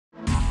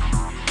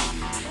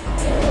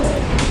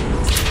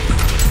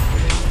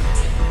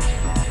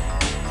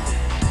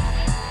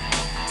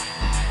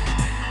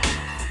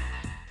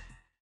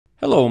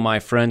Hello, my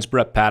friends.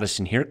 Brett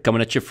Pattison here,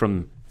 coming at you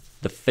from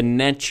the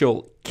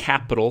financial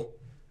capital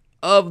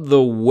of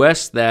the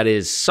West. That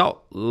is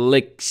Salt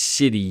Lake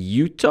City,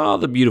 Utah,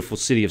 the beautiful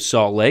city of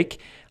Salt Lake.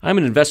 I'm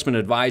an investment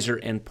advisor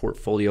and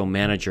portfolio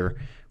manager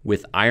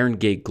with Iron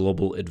Gate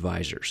Global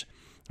Advisors.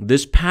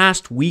 This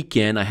past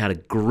weekend, I had a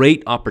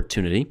great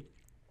opportunity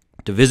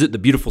to visit the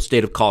beautiful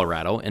state of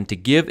Colorado and to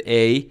give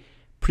a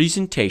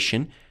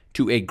presentation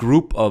to a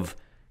group of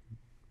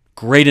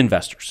great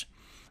investors.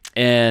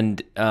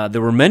 And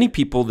there were many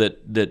people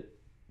that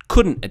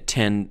couldn't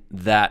attend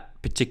that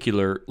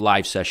particular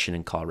live session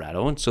in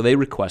Colorado, and so they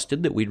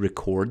requested that we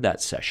record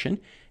that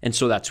session. And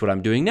so that's what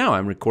I'm doing now.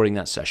 I'm recording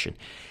that session.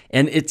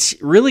 And it's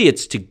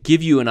to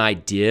give you an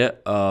idea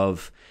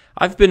of,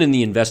 I've been in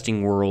the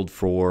investing world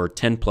for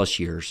 10 plus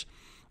years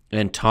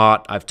and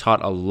I've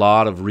taught a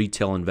lot of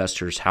retail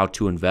investors how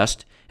to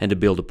invest and to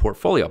build a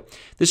portfolio.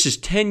 This is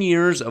 10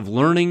 years of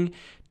learning,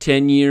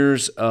 10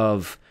 years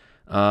of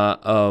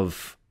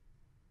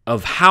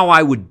how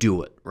I would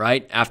do it,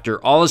 right?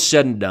 After all is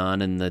said and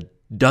done and the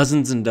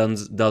dozens and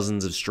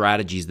dozens of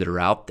strategies that are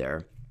out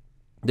there,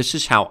 this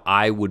is how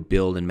I would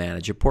build and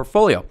manage a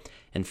portfolio.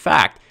 In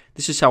fact,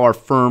 this is how our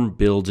firm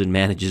builds and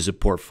manages a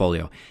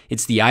portfolio.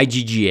 It's the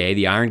IGGA,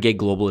 the Iron Gate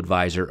Global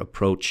Advisor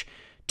approach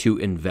to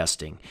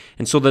investing.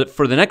 And so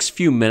for the next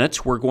few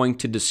minutes, we're going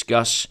to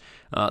discuss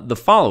the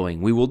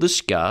following. We will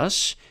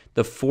discuss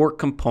the 4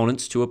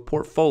 components to a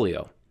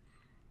portfolio.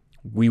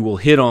 We will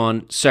hit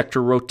on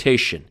sector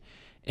rotation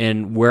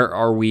and where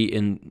are we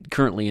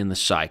currently in the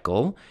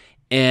cycle.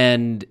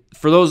 And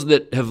for those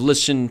that have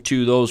listened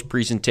to those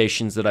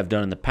presentations that I've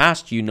done in the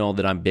past, you know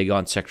that I'm big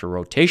on sector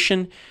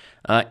rotation.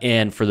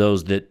 And for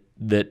those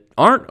that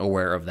aren't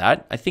aware of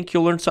that, I think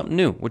you'll learn something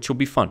new, which will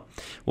be fun.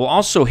 We'll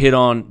also hit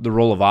on the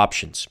role of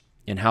options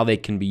and how they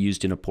can be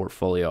used in a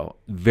portfolio.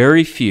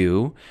 Very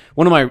few.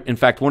 One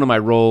of my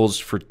roles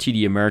for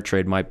TD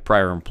Ameritrade, my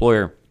prior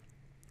employer,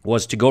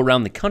 was to go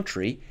around the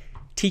country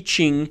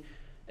teaching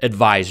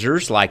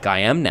advisors like I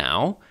am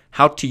now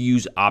how to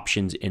use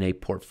options in a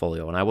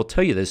portfolio. And I will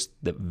tell you this,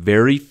 that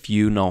very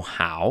few know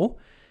how.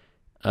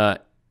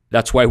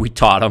 That's why we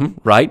taught them,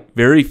 right?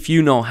 Very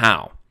few know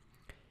how.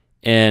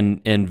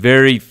 And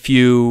very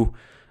few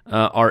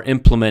are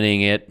implementing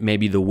it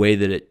maybe the way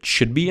that it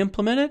should be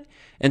implemented.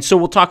 And so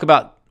we'll talk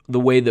about the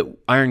way that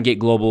Iron Gate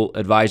Global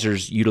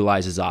Advisors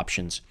utilizes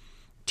options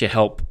to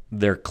help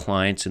their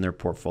clients and their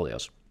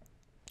portfolios.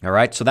 All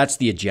right, so that's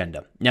the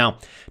agenda. Now,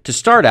 to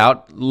start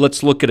out,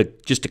 let's look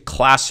at just a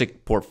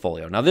classic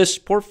portfolio. Now, this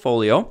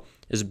portfolio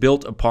is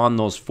built upon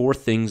those 4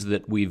 things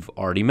that we've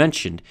already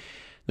mentioned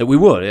that we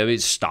would. I mean,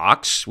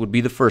 stocks would be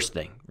the first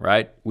thing,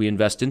 right? We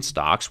invest in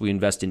stocks. We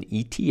invest in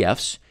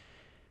ETFs,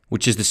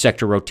 which is the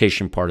sector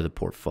rotation part of the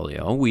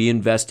portfolio. We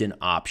invest in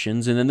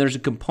options, and then there's a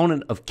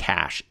component of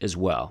cash as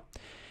well.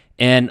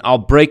 And I'll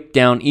break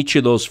down each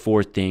of those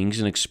 4 things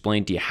and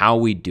explain to you how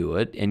we do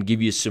it and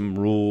give you some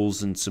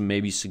rules and some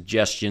maybe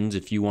suggestions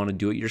if you want to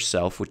do it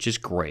yourself, which is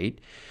great.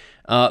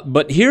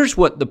 But here's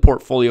what the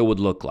portfolio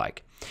would look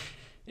like.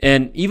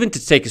 And even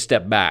to take a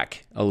step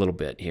back a little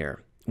bit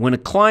here, when a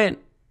client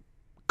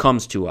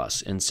comes to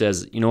us and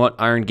says, you know what,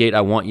 Iron Gate,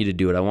 I want you to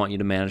do it. I want you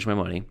to manage my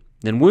money.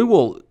 Then we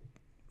will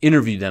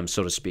interview them,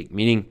 so to speak,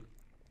 meaning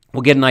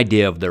we'll get an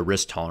idea of their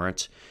risk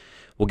tolerance.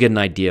 We'll get an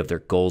idea of their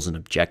goals and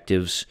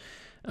objectives.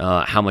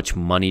 How much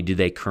money do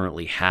they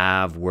currently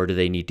have? Where do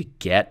they need to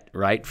get,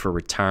 right, for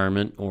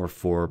retirement or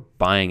for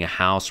buying a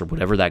house or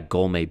whatever that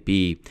goal may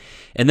be?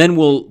 And then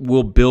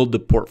we'll build the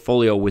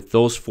portfolio with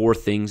those 4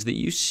 things that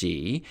you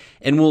see,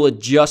 and we'll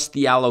adjust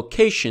the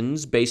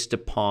allocations based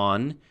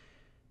upon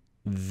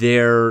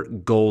their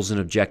goals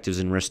and objectives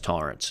and risk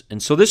tolerance.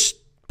 And so this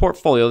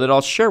portfolio that I'll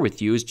share with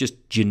you is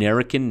just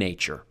generic in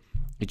nature.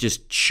 It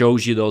just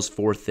shows you those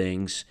 4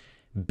 things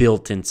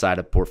built inside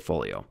a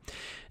portfolio.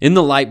 In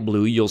the light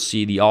blue, you'll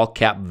see the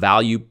all-cap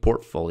value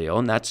portfolio,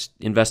 and that's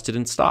invested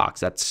in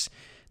stocks.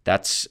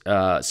 That's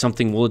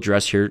something we'll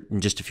address here in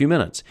just a few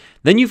minutes.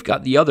 Then you've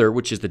got the other,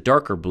 which is the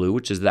darker blue,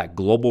 which is that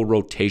global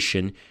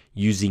rotation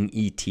using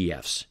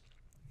ETFs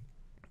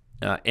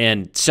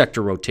and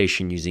sector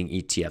rotation using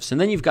ETFs. And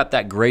then you've got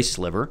that gray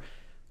sliver,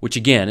 which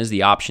again is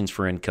the options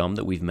for income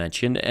that we've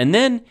mentioned. And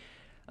then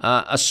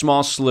a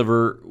small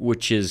sliver,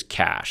 which is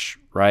cash,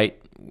 right?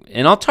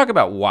 And I'll talk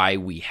about why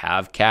we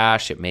have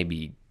cash. It may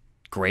be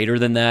greater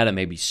than that, it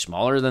may be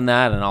smaller than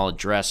that, and I'll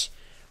address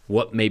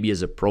what maybe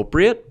is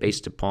appropriate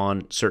based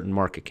upon certain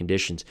market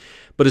conditions.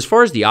 But as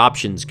far as the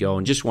options go,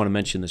 and just want to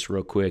mention this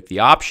real quick, the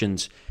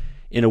options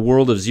in a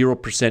world of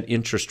 0%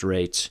 interest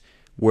rates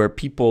where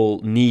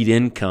people need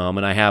income,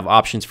 and I have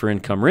options for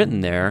income written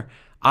there,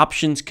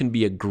 options can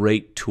be a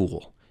great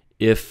tool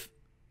if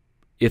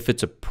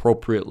it's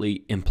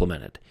appropriately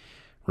implemented,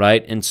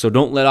 right? And so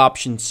don't let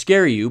options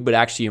scare you, but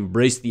actually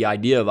embrace the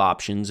idea of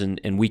options,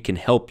 and we can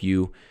help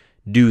you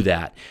do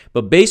that.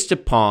 But based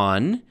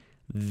upon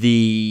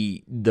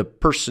the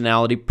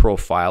personality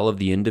profile of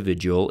the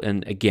individual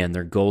and, again,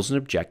 their goals and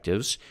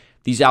objectives,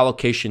 these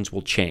allocations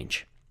will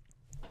change.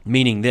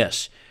 Meaning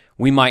this,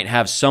 we might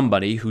have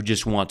somebody who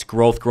just wants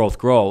growth,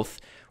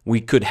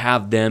 we could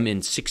have them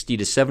in 60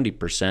 to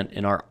 70%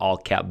 in our all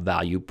cap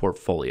value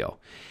portfolio,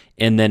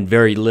 and then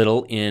very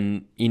little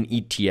in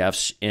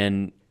ETFs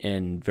and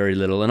very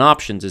little in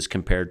options as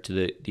compared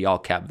to the all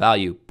cap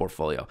value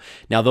portfolio.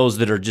 Now, those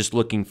that are just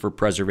looking for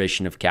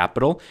preservation of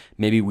capital,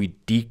 maybe we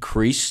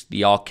decrease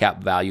the all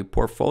cap value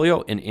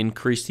portfolio and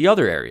increase the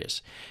other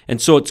areas.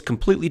 And so it's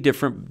completely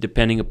different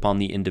depending upon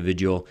the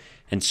individual.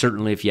 And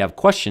certainly if you have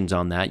questions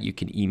on that, you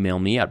can email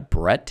me at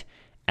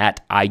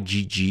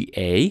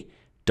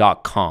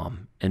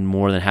brett@igga.com, and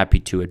more than happy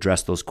to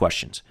address those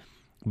questions.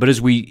 But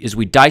as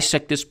we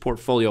dissect this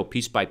portfolio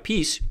piece by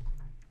piece,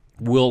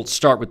 we'll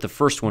start with the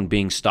first one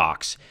being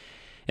stocks.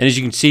 And as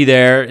you can see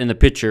there in the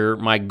picture,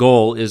 my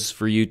goal is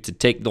for you to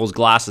take those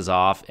glasses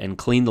off and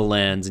clean the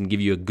lens and give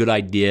you a good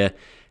idea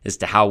as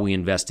to how we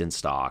invest in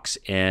stocks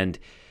and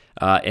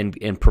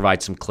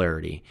provide some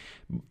clarity.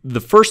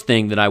 The first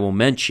thing that I will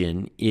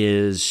mention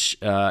is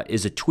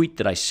a tweet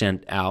that I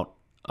sent out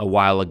a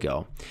while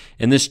ago.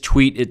 And this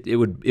tweet,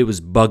 it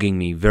was bugging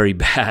me very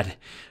bad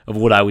of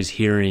what I was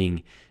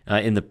hearing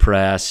in the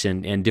press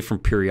and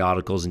different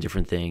periodicals and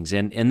different things.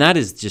 And that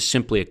is just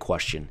simply a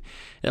question.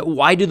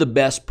 Why do the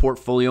best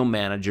portfolio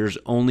managers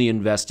only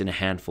invest in a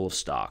handful of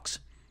stocks?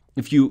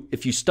 If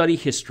you study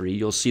history,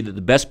 you'll see that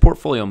the best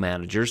portfolio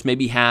managers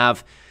maybe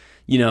have,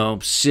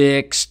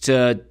 6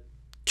 to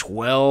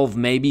 12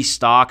 maybe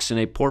stocks in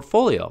a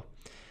portfolio.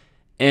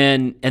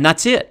 And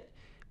that's it.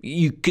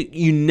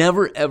 You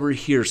never ever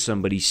hear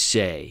somebody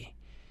say,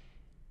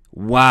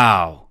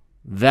 wow,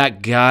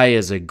 that guy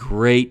is a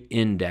great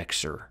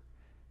indexer,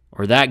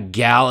 or that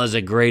gal is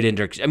a great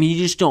indexer. I mean,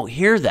 you just don't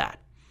hear that,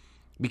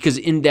 because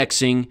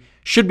indexing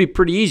should be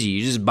pretty easy.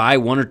 You just buy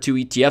 1 or 2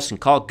 ETFs and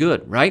call it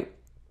good, right?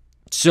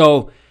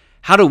 So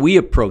how do we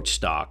approach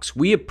stocks?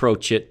 We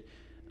approach it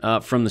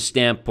from the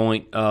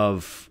standpoint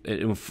of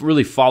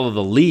really follow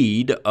the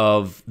lead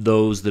of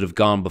those that have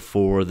gone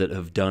before, that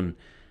have done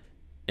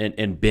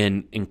and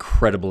been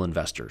incredible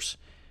investors.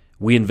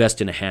 We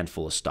invest in a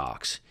handful of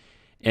stocks.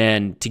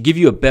 And to give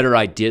you a better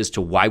idea as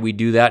to why we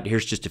do that,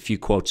 here's just a few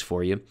quotes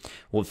for you.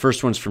 Well, the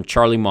first one's from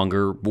Charlie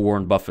Munger,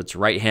 Warren Buffett's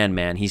right-hand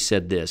man. He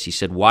said this. He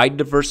said, wide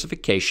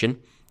diversification,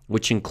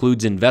 which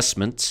includes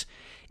investments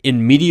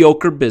in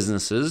mediocre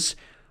businesses,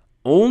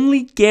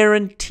 only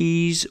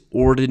guarantees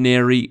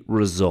ordinary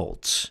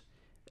results.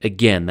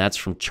 Again, that's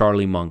from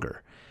Charlie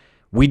Munger.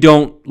 We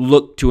don't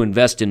look to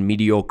invest in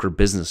mediocre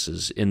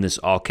businesses in this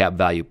all-cap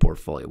value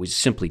portfolio. We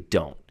simply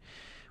don't.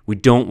 We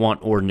don't want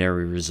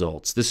ordinary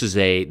results. This is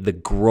the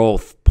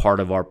growth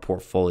part of our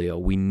portfolio.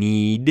 We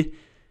need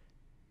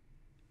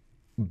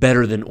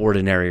better than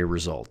ordinary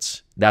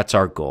results. That's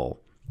our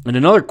goal. And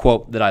another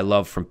quote that I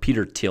love from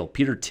Peter Thiel.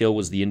 Peter Thiel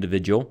was the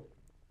individual,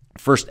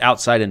 first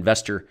outside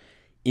investor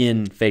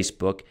in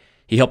Facebook.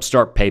 He helped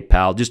start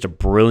PayPal, just a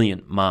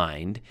brilliant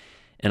mind.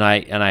 And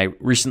I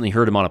recently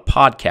heard him on a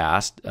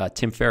podcast,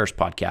 Tim Ferriss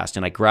podcast,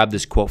 and I grabbed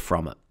this quote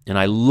from it. And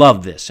I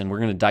love this, and we're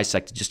going to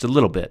dissect it just a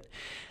little bit.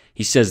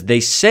 He says, they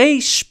say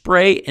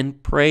spray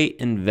and pray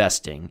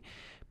investing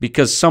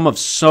because some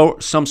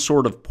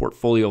sort of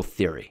portfolio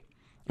theory.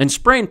 And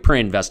spray and pray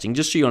investing,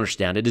 just so you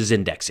understand it, is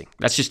indexing.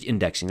 That's just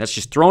indexing. That's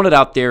just throwing it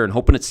out there and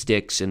hoping it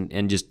sticks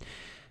and just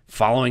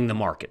following the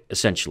market,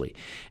 essentially.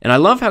 And I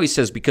love how he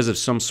says because of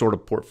some sort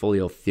of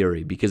portfolio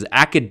theory, because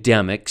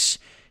academics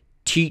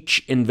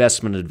teach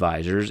investment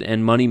advisors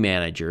and money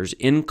managers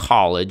in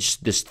college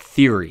this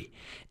theory,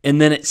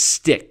 and then it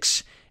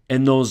sticks.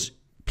 And those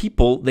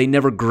people, they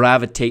never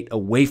gravitate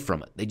away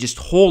from it. They just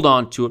hold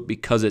on to it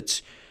because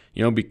it's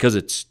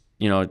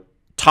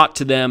taught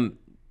to them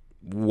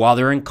while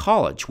they're in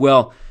college.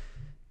 Well,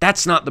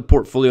 that's not the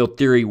portfolio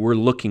theory we're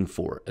looking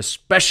for,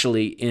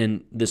 especially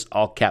in this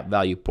all-cap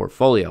value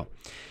portfolio.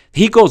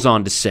 He goes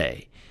on to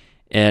say,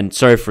 and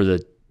sorry for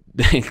the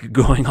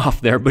going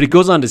off there, but he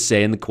goes on to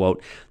say in the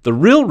quote, the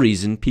real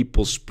reason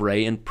people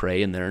spray and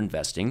pray in their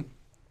investing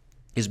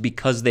is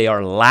because they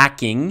are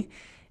lacking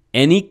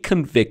any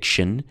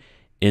conviction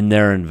in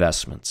their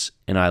investments.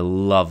 And I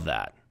love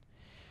that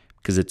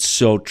because it's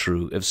so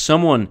true. If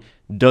someone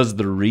does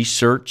the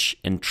research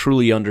and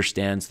truly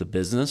understands the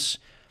business,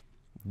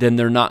 then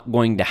they're not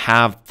going to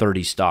have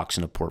 30 stocks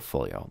in a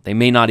portfolio. They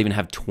may not even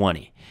have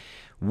 20.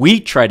 We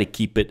try to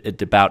keep it at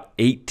about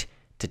 8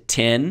 to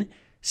 10,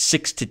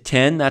 6 to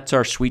 10. That's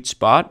our sweet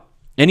spot.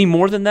 Any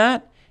more than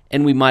that,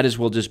 and we might as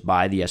well just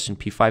buy the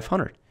S&P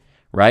 500,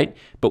 right?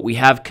 But we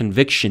have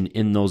conviction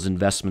in those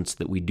investments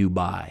that we do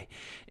buy.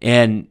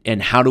 And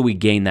how do we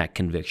gain that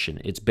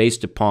conviction? It's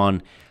based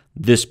upon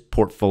this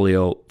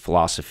portfolio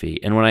philosophy.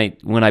 And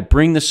when I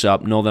bring this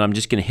up, know that I'm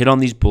just going to hit on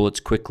these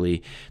bullets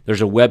quickly.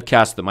 There's a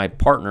webcast that my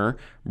partner,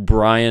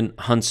 Brian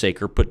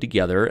Hunsaker, put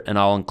together, and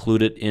I'll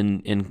include it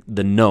in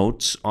the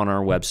notes on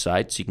our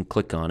website, so you can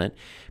click on it.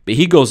 But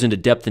he goes into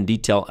depth and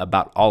detail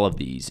about all of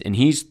these, and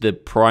he's the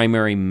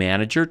primary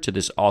manager to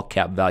this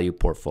all-cap value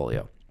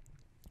portfolio.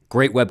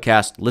 Great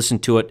webcast. Listen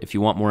to it if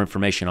you want more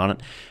information on it.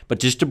 But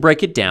just to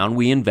break it down,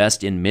 we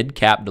invest in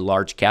mid-cap to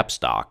large-cap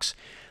stocks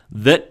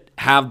that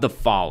have the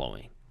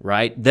following,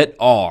 right? That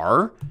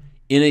are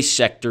in a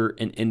sector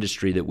and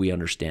industry that we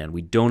understand.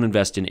 We don't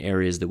invest in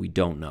areas that we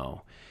don't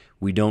know.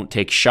 We don't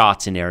take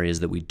shots in areas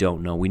that we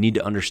don't know. We need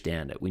to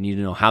understand it. We need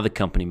to know how the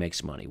company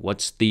makes money.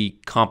 What's the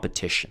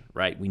competition,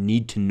 right? We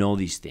need to know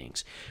these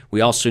things.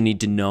 We also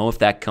need to know if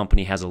that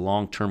company has a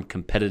long-term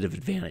competitive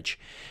advantage.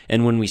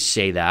 And when we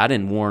say that,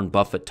 and Warren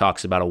Buffett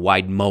talks about a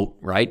wide moat,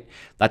 right?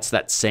 That's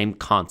that same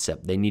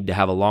concept. They need to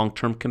have a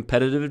long-term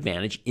competitive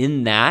advantage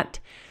in that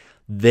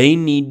they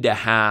need to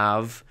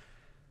have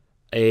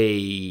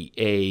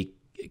a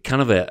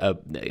kind of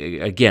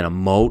a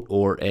moat,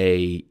 or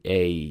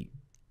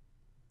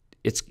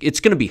it's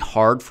going to be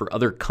hard for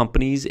other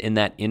companies in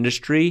that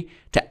industry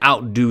to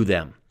outdo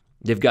them.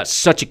 They've got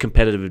such a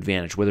competitive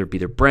advantage, whether it be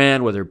their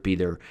brand, whether it be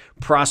their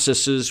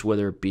processes,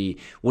 whether it be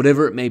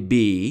whatever it may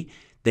be.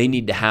 They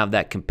need to have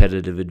that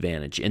competitive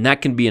advantage. And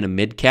that can be in a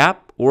mid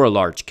cap or a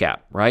large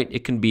cap, right?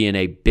 It can be in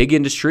a big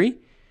industry,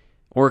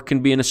 or it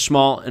can be in a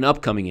small and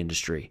upcoming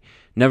industry.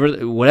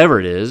 Whatever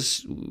it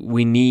is,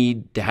 we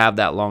need to have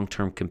that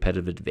long-term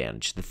competitive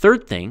advantage. The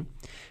third thing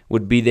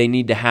would be they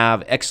need to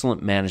have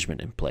excellent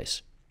management in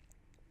place.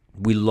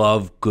 We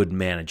love good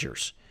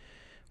managers.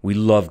 We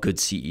love good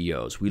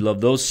CEOs. We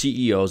love those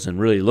CEOs, and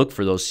really look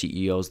for those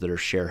CEOs that are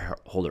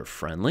shareholder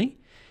friendly,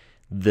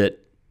 that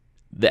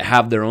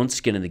have their own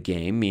skin in the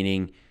game,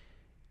 meaning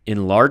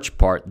in large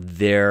part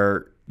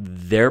their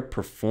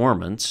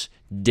performance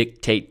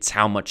dictates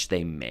how much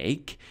they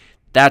make.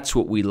 That's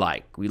what we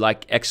like. We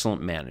like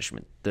excellent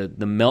management. The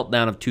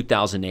meltdown of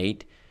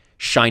 2008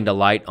 shined a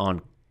light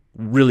on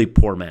really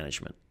poor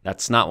management.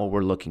 That's not what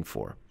we're looking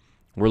for.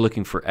 We're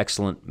looking for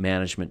excellent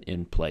management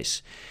in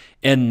place.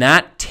 And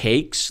that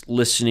takes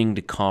listening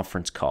to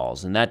conference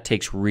calls, and that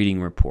takes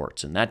reading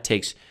reports, and that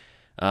takes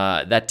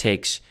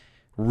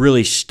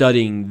really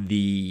studying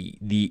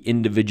the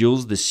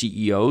individuals, the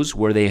CEOs,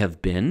 where they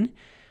have been,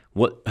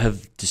 what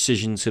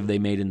decisions have they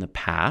made in the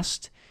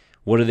past,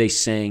 what are they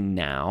saying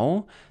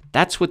now.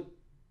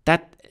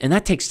 And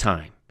that takes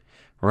time,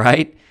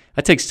 right?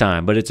 That takes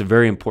time, but it's a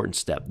very important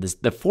step.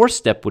 The fourth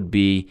step would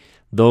be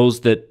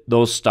those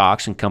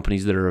stocks and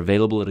companies that are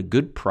available at a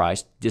good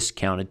price,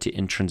 discounted to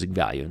intrinsic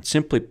value. And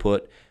simply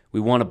put, we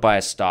want to buy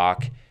a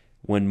stock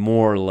when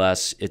more or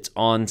less it's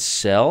on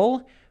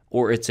sale,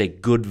 or it's a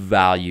good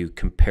value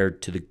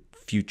compared to the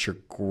future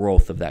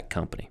growth of that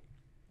company.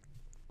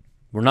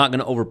 We're not going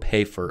to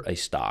overpay for a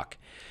stock.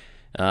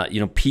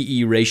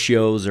 PE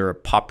ratios are a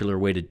popular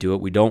way to do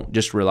it. We don't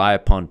just rely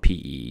upon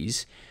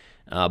PEs,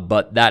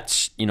 but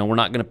that's, we're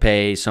not going to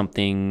pay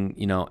something,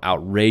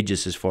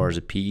 outrageous as far as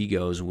a PE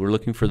goes. We're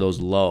looking for those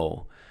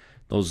low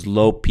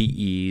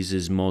PEs,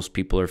 as most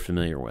people are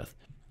familiar with.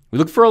 We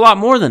look for a lot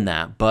more than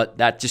that, but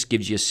that just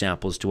gives you a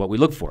sample as to what we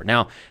look for.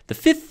 Now, the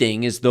fifth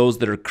thing is those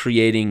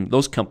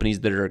companies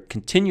that are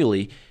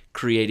continually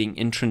creating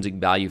intrinsic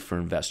value for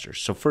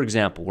investors. So, for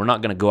example, we're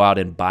not going to go out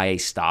and buy a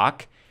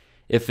stock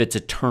if it's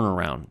a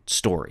turnaround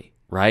story,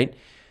 right?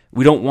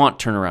 We don't want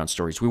turnaround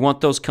stories. We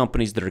want those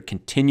companies that are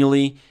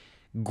continually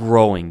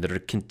growing, that are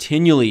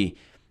continually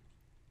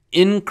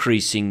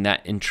increasing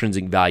that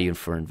intrinsic value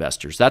for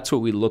investors. That's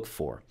what we look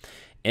for.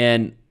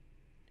 And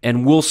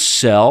we'll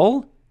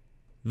sell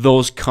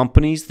those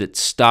companies that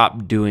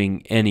stop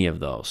doing any of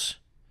those,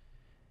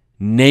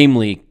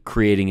 namely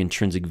creating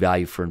intrinsic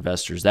value for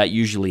investors. That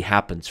usually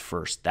happens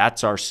first.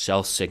 That's our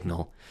sell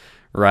signal,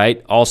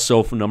 right?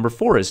 Also, number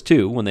 4 is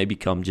too, when they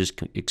become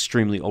just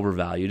extremely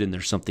overvalued and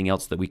there's something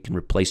else that we can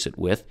replace it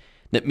with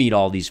that meet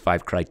all these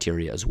 5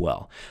 criteria as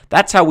well.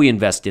 That's how we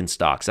invest in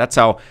stocks. That's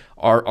how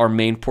our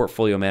main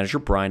portfolio manager,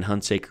 Brian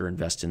Hunsaker,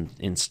 invests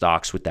in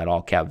stocks with that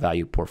all-cap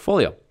value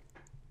portfolio.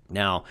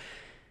 Now,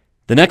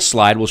 the next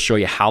slide will show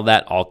you how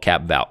that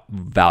all-cap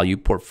value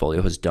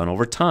portfolio has done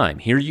over time.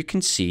 Here you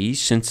can see,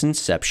 since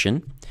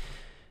inception,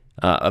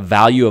 a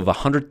value of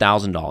 $100,000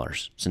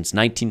 since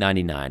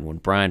 1999, when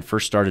Brian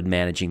first started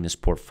managing this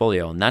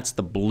portfolio. And that's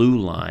the blue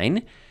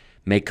line.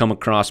 May come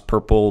across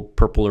purple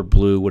or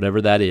blue, whatever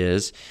that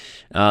is.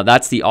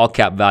 That's the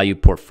all-cap value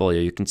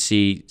portfolio. You can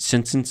see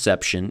since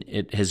inception,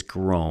 it has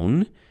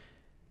grown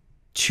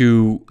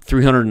to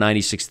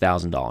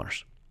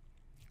 $396,000.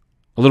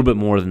 A little bit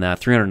more than that,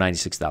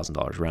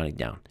 $396,000, rounding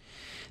down.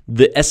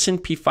 The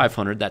S&P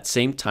 500, that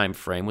same time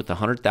frame with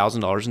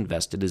 $100,000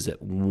 invested, is at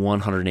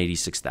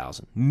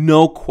 $186,000.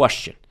 No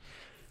question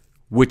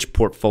which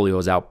portfolio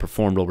has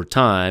outperformed over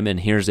time.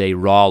 And here's a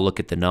raw look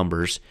at the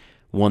numbers,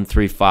 1,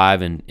 3,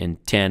 5,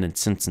 and 10, and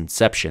since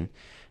inception.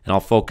 And I'll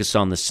focus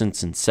on the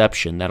since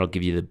inception. That'll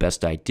give you the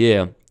best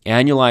idea.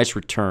 Annualized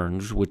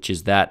returns, which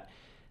is that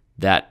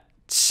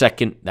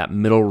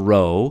middle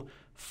row,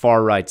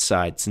 far right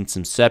side, since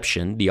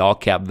inception, the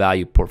all-cap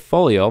value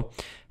portfolio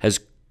has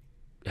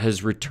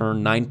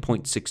returned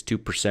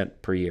 9.62%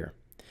 per year.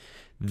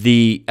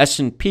 The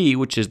S&P,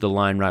 which is the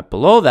line right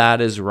below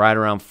that, is right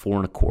around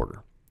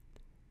 4.25%.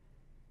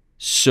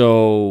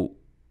 So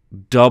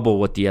double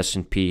what the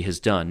S&P has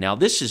done. Now,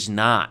 this is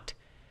not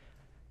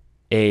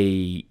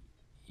a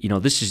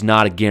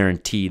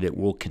guarantee that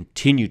we'll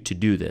continue to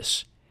do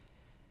this.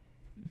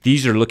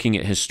 These are looking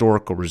at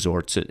historical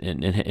results,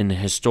 and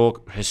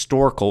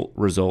historical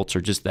results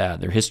are just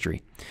that, they're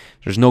history.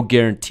 There's no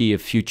guarantee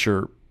of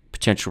future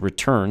potential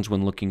returns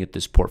when looking at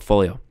this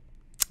portfolio.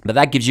 But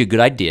that gives you a good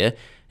idea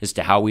as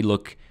to how we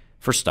look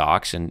for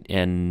stocks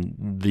and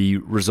the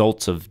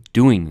results of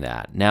doing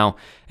that. Now,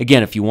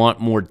 again, if you want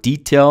more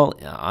detail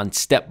on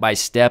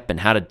step-by-step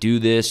and how to do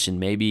this, and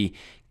maybe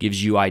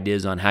gives you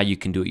ideas on how you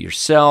can do it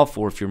yourself,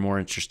 or if you're more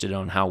interested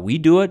on how we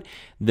do it,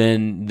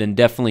 then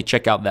definitely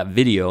check out that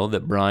video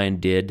that Brian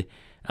did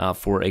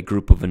for a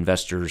group of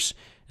investors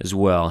as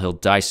well. He'll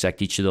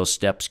dissect each of those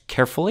steps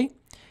carefully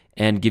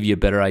and give you a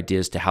better idea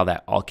as to how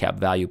that all-cap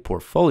value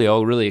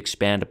portfolio really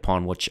expand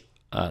upon which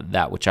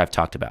I've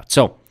talked about.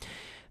 So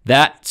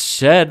that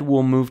said,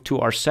 we'll move to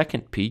our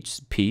second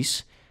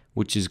piece,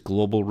 which is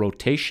global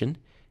rotation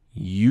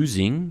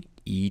using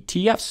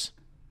ETFs.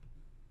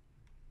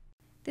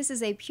 This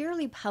is a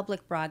purely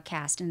public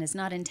broadcast and is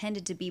not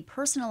intended to be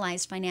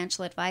personalized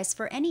financial advice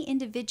for any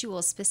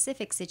individual's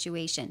specific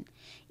situation.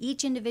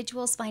 Each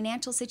individual's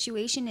financial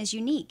situation is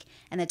unique,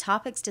 and the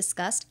topics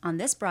discussed on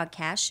this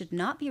broadcast should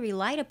not be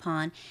relied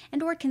upon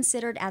and or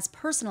considered as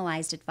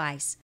personalized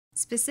advice.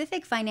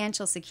 Specific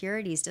financial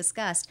securities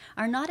discussed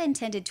are not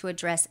intended to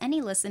address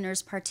any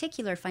listener's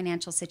particular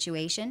financial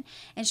situation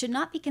and should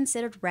not be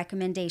considered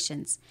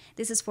recommendations.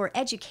 This is for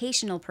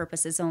educational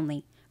purposes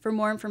only. For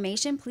more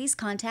information, please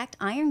contact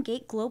Iron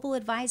Gate Global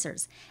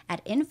Advisors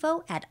at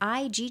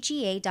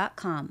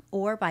info@igga.com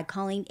or by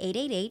calling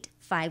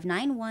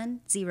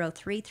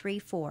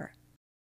 888-591-0334.